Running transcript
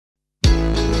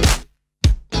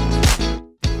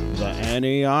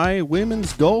NAIA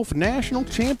Women's Golf National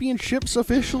Championships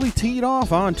officially teed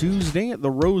off on Tuesday at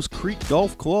the Rose Creek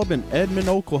Golf Club in Edmond,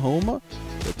 Oklahoma.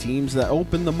 The teams that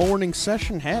opened the morning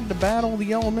session had to battle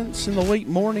the elements in the late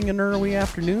morning and early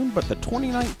afternoon, but the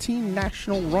 2019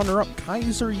 national runner-up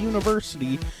Kaiser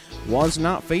University was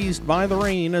not fazed by the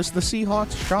rain as the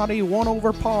Seahawks shot a 1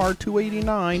 over par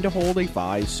 289 to hold a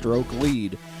 5-stroke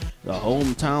lead. The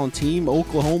hometown team,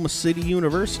 Oklahoma City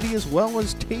University, as well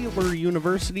as Taylor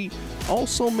University,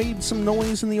 also made some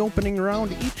noise in the opening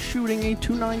round, each shooting a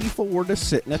 294 to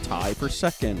sit in a tie for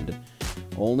second.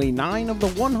 Only 9 of the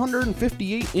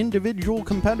 158 individual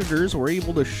competitors were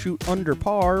able to shoot under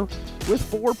par, with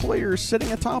 4 players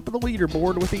sitting atop of the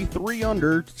leaderboard with a 3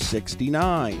 under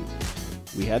 69.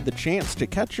 We had the chance to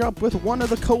catch up with one of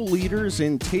the co-leaders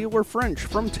in Taylor French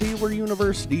from Taylor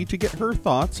University to get her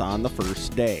thoughts on the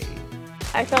first day.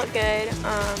 I felt good.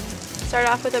 Started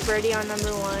off with a birdie on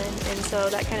number 1, and so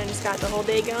that kind of just got the whole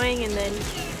day going, and then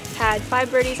had 5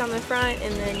 birdies on the front,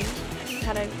 and then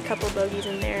had a couple bogeys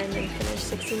in there, and then finished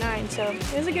 69. So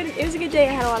it was a good day.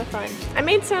 I had a lot of fun. I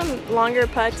made some longer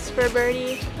putts for a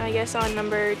birdie. I guess on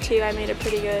number 2 I made a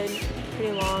pretty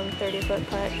long 30-foot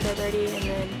putt for a birdie, and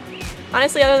then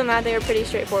honestly, other than that, they were pretty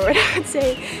straightforward. I would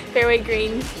say fairway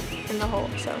green in the hole.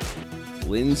 So.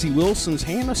 Lindsey Wilson's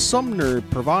Hannah Sumner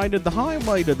provided the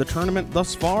highlight of the tournament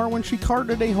thus far when she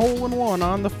carded a hole-in-one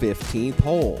on the 15th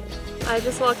hole. I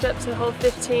just walked up to hole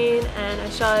 15 and I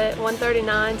shot it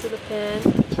 139 to the pin.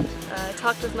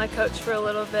 Talked with my coach for a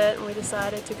little bit and we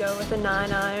decided to go with a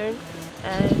 9-iron,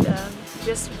 and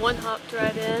just one hopped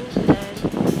right in,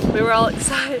 and we were all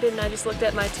excited, and I just looked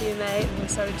at my teammate and we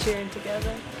started cheering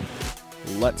together.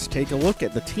 Let's take a look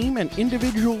at the team and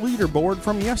individual leaderboard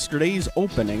from yesterday's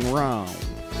opening round.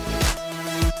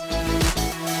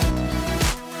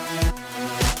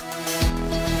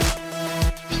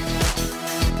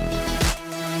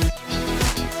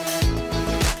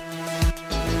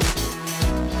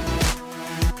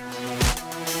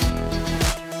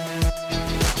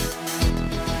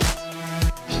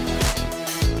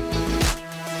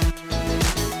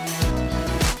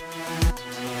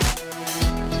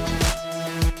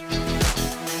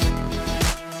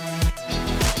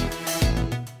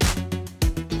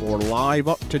 For live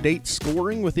up-to-date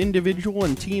scoring with individual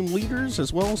and team leaders,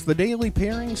 as well as the daily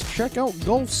pairings, check out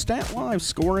Golf Stat Live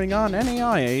scoring on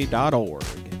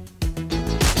NAIA.org.